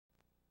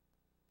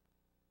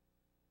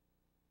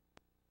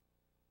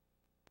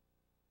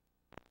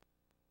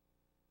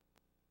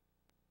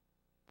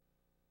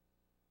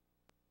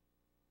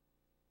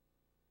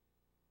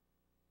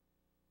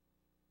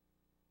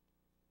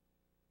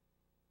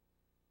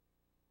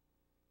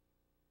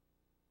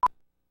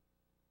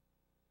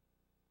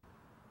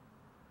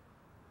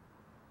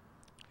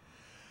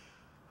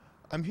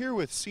I'm here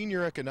with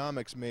senior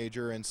economics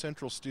major and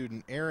central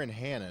student Aaron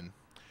Hannon.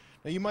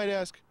 Now you might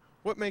ask,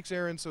 what makes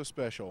Aaron so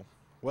special?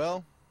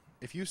 Well,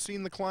 if you've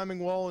seen the climbing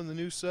wall in the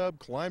new sub,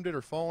 climbed it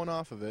or fallen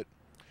off of it,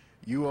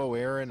 you owe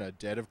Aaron a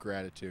debt of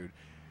gratitude.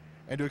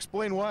 And to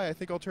explain why, I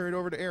think I'll turn it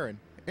over to Aaron.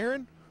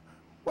 Aaron,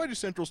 why do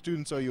central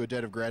students owe you a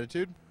debt of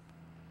gratitude?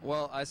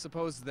 Well, I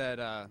suppose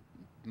that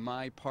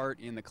my part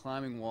in the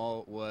climbing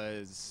wall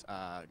was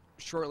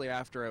shortly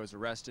after I was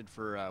arrested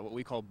for what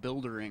we call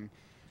buildering.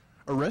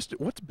 Arrested?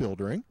 What's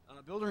buildering?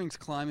 Buildering's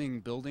climbing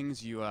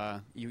buildings.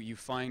 You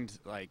find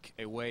like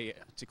a way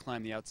to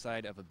climb the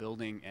outside of a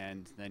building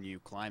and then you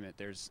climb it.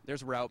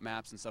 There's route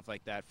maps and stuff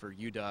like that for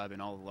UW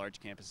and all the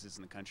large campuses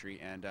in the country.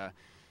 And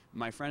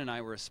my friend and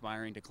I were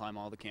aspiring to climb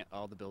all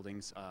the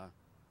buildings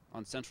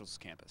on Central's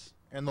campus.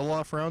 And the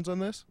law frowns on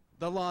this?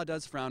 The law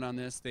does frown on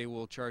this. They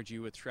will charge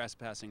you with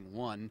trespassing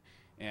 1,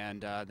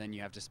 and then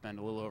you have to spend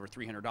a little over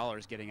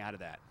 $300 getting out of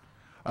that.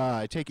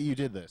 I take it you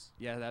did this?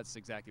 Yeah, that's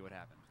exactly what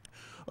happened.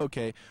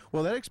 Okay,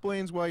 well that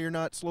explains why you're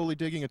not slowly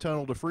digging a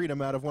tunnel to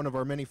freedom out of one of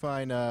our many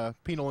fine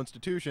penal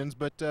institutions,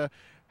 but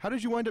how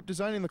did you wind up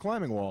designing the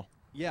climbing wall?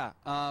 Yeah,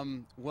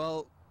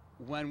 well,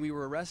 when we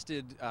were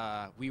arrested,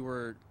 we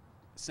were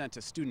sent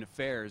to Student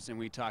Affairs, and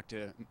we talked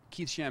to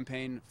Keith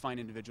Champagne, fine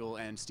individual,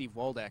 and Steve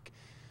Waldeck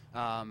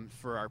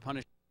for our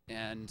punishment.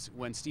 And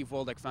when Steve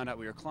Waldeck found out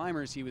we were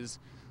climbers, he was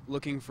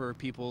looking for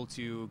people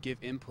to give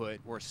input,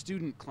 or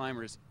student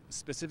climbers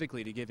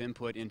specifically, to give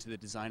input into the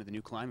design of the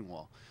new climbing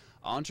wall.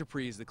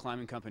 Entreprise, the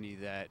climbing company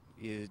that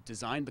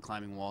designed the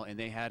climbing wall, and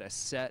they had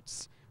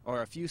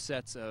a few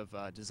sets of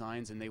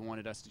designs, and they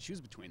wanted us to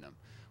choose between them.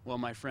 Well,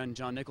 my friend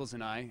John Nichols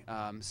and I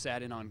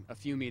sat in on a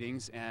few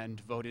meetings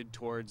and voted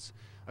towards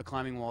a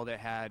climbing wall that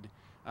had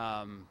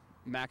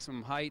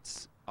maximum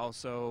heights,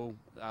 also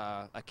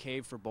a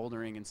cave for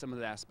bouldering, and some of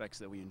the aspects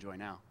that we enjoy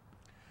now.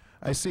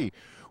 I see.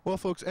 Well,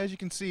 folks, as you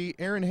can see,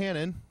 Aaron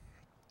Hannon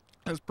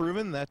has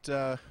proven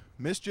that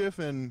mischief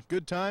and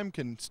good time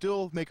can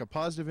still make a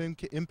positive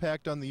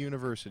impact on the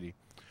university.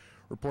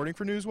 Reporting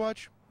for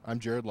Newswatch, I'm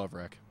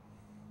Lovrak.